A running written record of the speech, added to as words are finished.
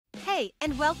Hi,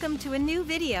 and welcome to a new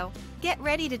video. Get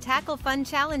ready to tackle fun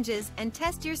challenges and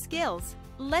test your skills.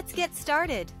 Let's get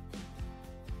started.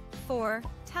 4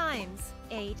 times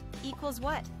 8 equals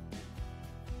what?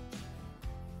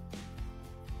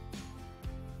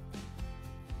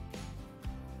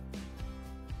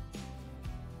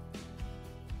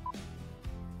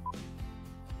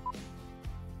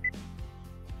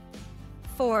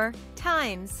 Four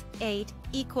times 8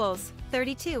 equals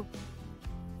 32.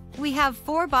 We have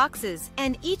 4 boxes,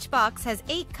 and each box has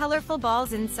 8 colorful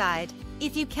balls inside.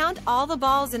 If you count all the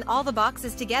balls in all the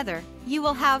boxes together, you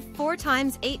will have 4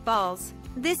 times 8 balls.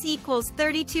 This equals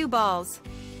 32 balls.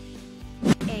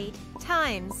 8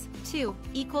 times 2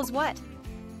 equals what?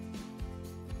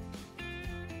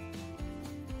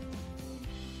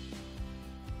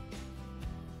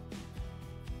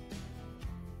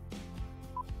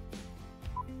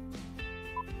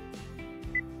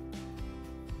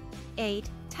 Eight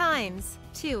times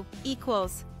 2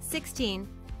 equals 16.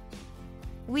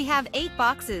 We have 8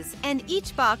 boxes, and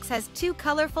each box has 2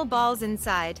 colorful balls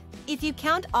inside. If you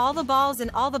count all the balls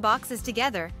in all the boxes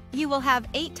together, you will have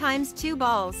 8 times 2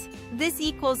 balls. This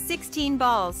equals 16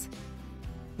 balls.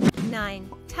 9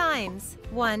 times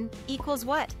 1 equals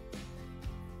what?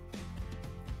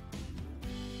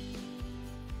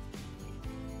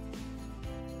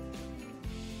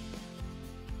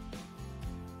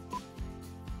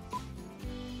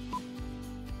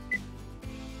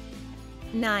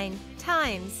 Nine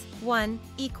times 1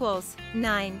 equals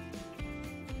 9.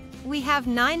 We have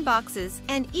 9 boxes,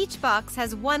 and each box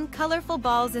has 1 colorful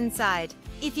balls inside.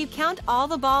 If you count all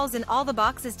the balls in all the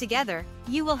boxes together,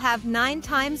 you will have 9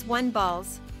 times 1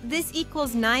 balls. This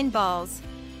equals 9 balls.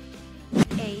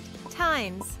 8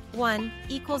 times 1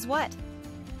 equals what?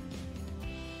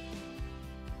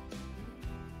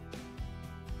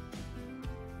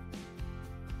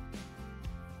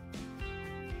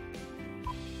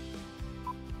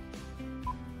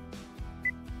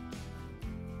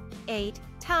 Eight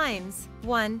times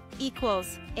 1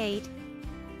 equals 8.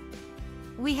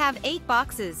 We have 8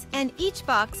 boxes, and each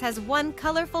box has 1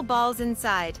 colorful balls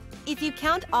inside. If you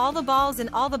count all the balls in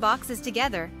all the boxes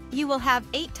together, you will have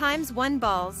 8 times 1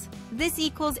 balls. This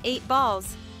equals 8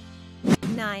 balls.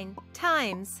 9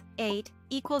 times 8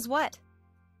 equals what?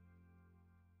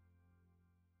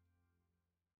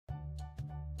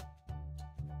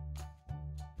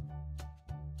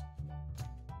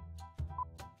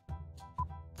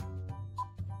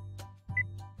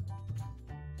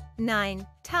 Nine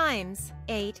times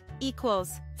 8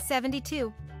 equals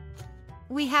 72.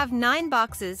 We have 9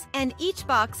 boxes, and each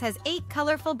box has 8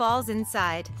 colorful balls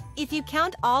inside. If you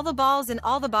count all the balls in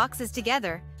all the boxes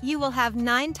together, you will have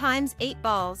 9 times 8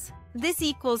 balls. This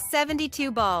equals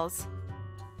 72 balls.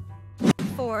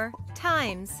 4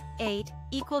 times 8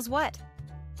 equals what?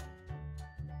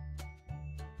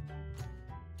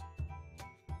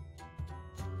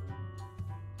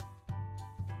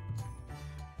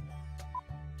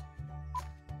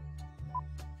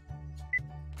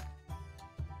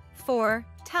 Four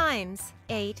times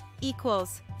 8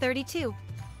 equals 32.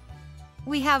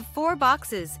 We have 4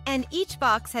 boxes, and each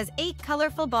box has 8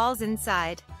 colorful balls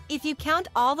inside. If you count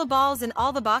all the balls in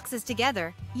all the boxes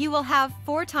together, you will have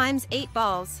 4 times 8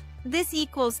 balls. This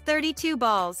equals 32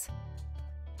 balls.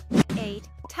 8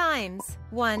 times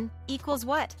 1 equals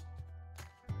what?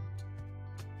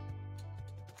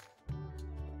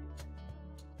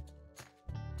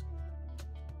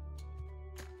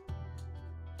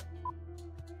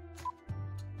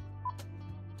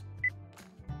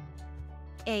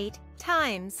 Eight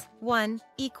times 1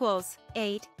 equals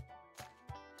 8.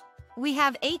 We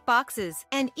have 8 boxes,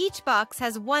 and each box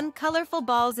has 1 colorful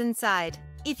balls inside.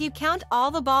 If you count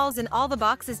all the balls in all the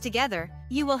boxes together,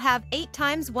 you will have 8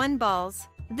 times 1 balls.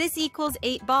 This equals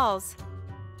 8 balls.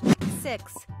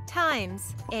 6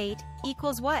 times 8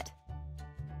 equals what?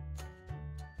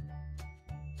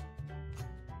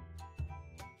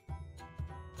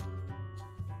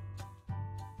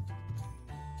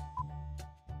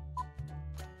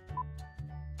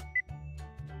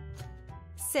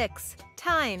 Six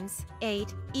times 8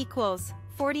 equals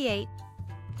 48.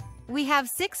 We have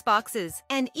 6 boxes,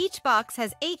 and each box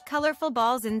has 8 colorful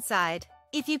balls inside.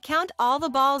 If you count all the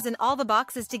balls in all the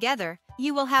boxes together,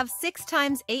 you will have 6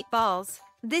 times 8 balls.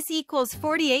 This equals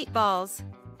 48 balls.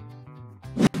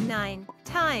 9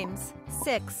 times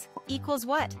 6 equals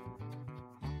what?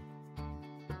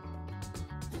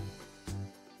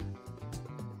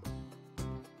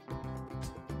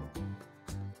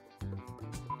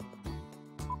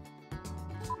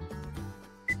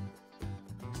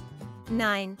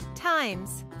 Nine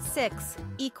times 6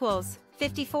 equals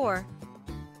 54.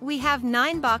 We have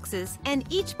 9 boxes, and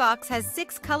each box has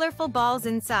 6 colorful balls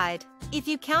inside. If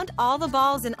you count all the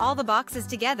balls in all the boxes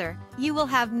together, you will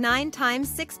have 9 times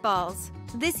 6 balls.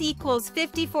 This equals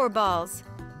 54 balls.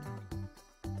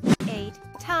 8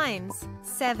 times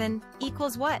 7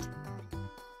 equals what?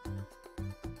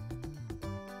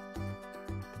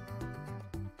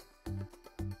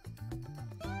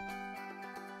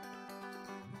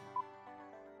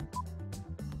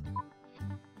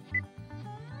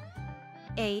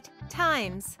 Eight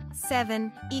times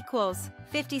 7 equals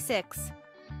 56.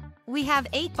 We have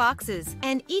 8 boxes,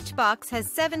 and each box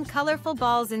has 7 colorful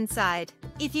balls inside.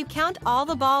 If you count all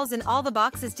the balls in all the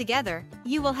boxes together,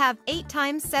 you will have 8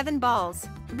 times 7 balls.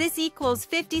 This equals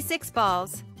 56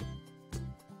 balls.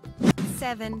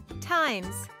 7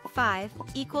 times 5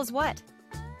 equals what?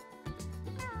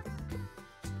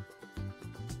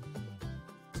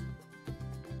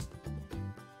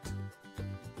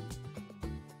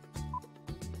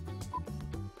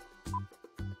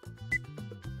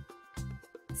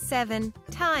 Seven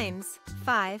times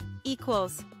 5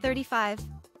 equals 35.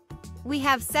 We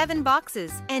have 7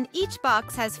 boxes, and each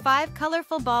box has 5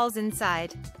 colorful balls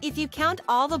inside. If you count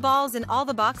all the balls in all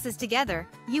the boxes together,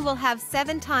 you will have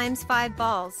 7 times 5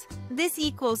 balls. This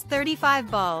equals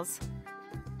 35 balls.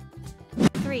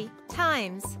 3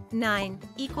 times 9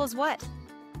 equals what?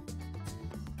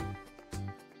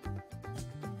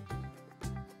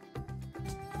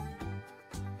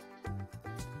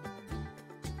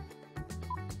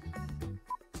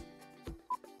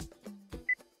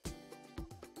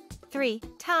 Three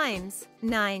times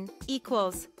 9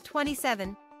 equals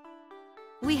 27.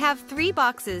 We have 3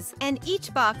 boxes, and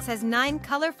each box has 9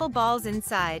 colorful balls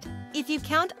inside. If you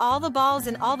count all the balls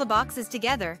in all the boxes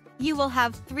together, you will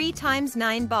have 3 times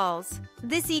 9 balls.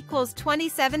 This equals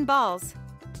 27 balls.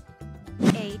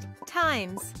 8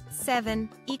 times 7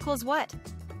 equals what?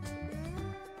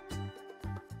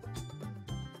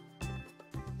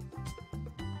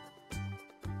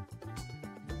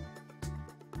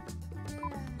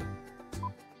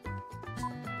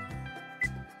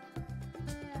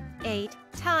 Eight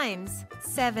times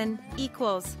 7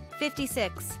 equals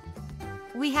 56.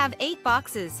 We have 8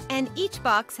 boxes, and each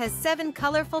box has 7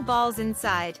 colorful balls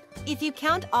inside. If you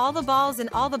count all the balls in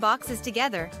all the boxes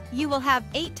together, you will have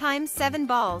 8 times 7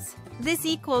 balls. This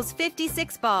equals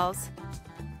 56 balls.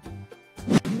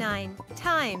 9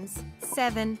 times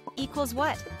 7 equals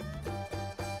what?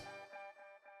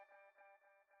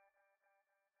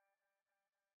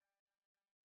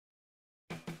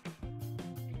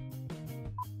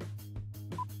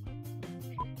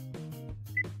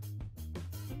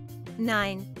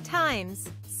 Nine times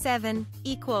 7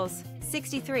 equals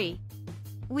 63.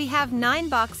 We have 9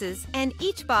 boxes, and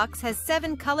each box has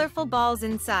 7 colorful balls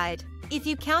inside. If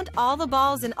you count all the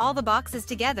balls in all the boxes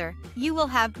together, you will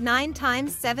have 9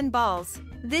 times 7 balls.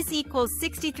 This equals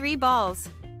 63 balls.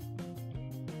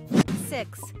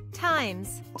 6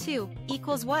 times 2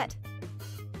 equals what?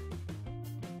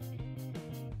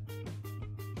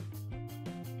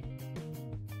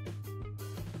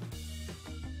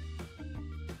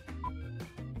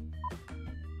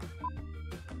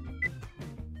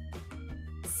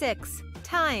 Six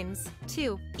times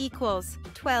 2 equals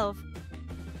 12.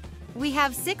 We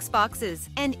have 6 boxes,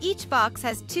 and each box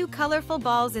has 2 colorful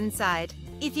balls inside.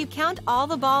 If you count all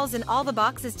the balls in all the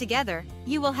boxes together,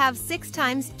 you will have 6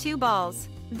 times 2 balls.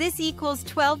 This equals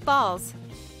 12 balls.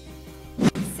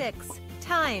 6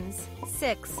 times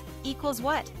 6 equals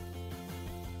what?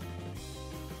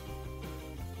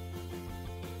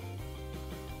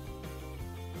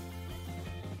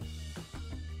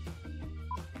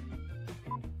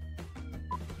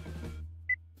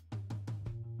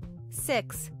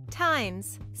 Six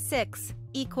times 6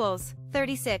 equals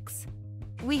 36.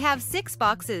 We have 6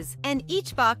 boxes, and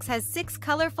each box has 6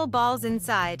 colorful balls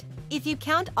inside. If you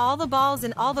count all the balls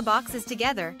in all the boxes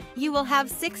together, you will have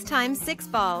 6 times 6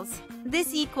 balls.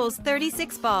 This equals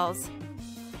 36 balls.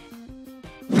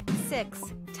 6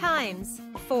 times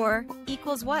 4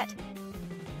 equals what?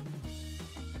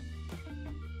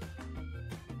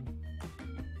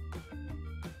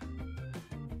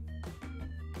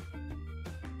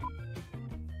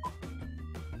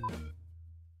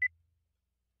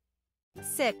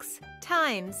 Six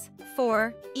times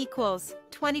 4 equals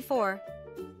 24.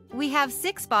 We have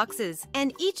 6 boxes,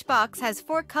 and each box has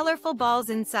 4 colorful balls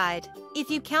inside. If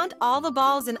you count all the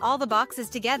balls in all the boxes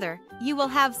together, you will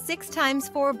have 6 times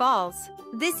 4 balls.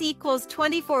 This equals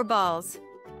 24 balls.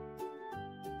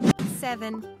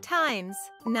 7 times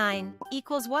 9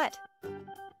 equals what?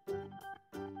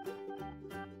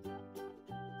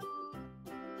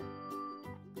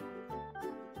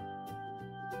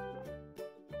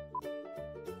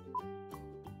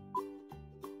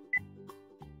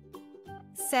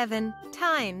 7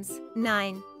 times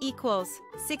 9 equals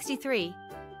 63.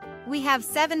 We have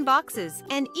 7 boxes,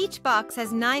 and each box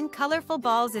has 9 colorful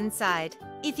balls inside.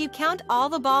 If you count all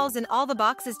the balls in all the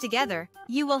boxes together,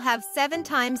 you will have 7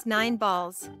 times 9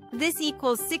 balls. This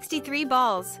equals 63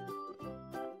 balls.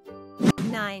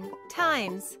 9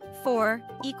 times 4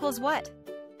 equals what?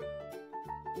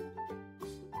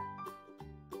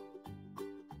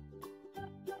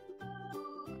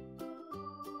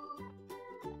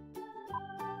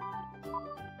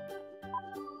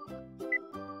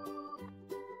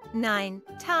 Nine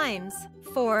times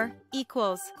 4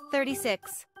 equals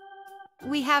 36.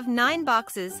 We have 9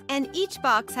 boxes, and each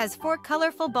box has 4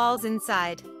 colorful balls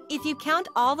inside. If you count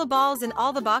all the balls in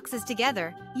all the boxes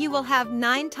together, you will have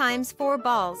 9 times 4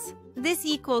 balls. This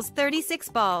equals 36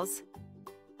 balls.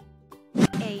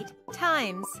 8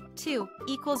 times 2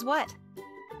 equals what?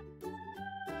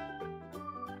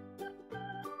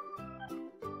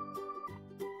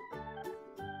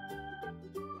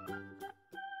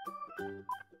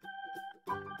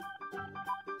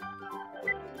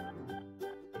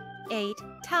 Eight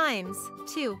times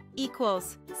 2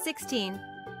 equals 16.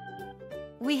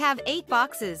 We have 8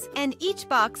 boxes, and each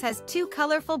box has 2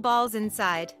 colorful balls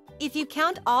inside. If you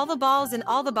count all the balls in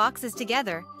all the boxes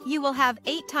together, you will have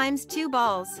 8 times 2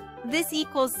 balls. This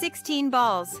equals 16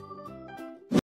 balls.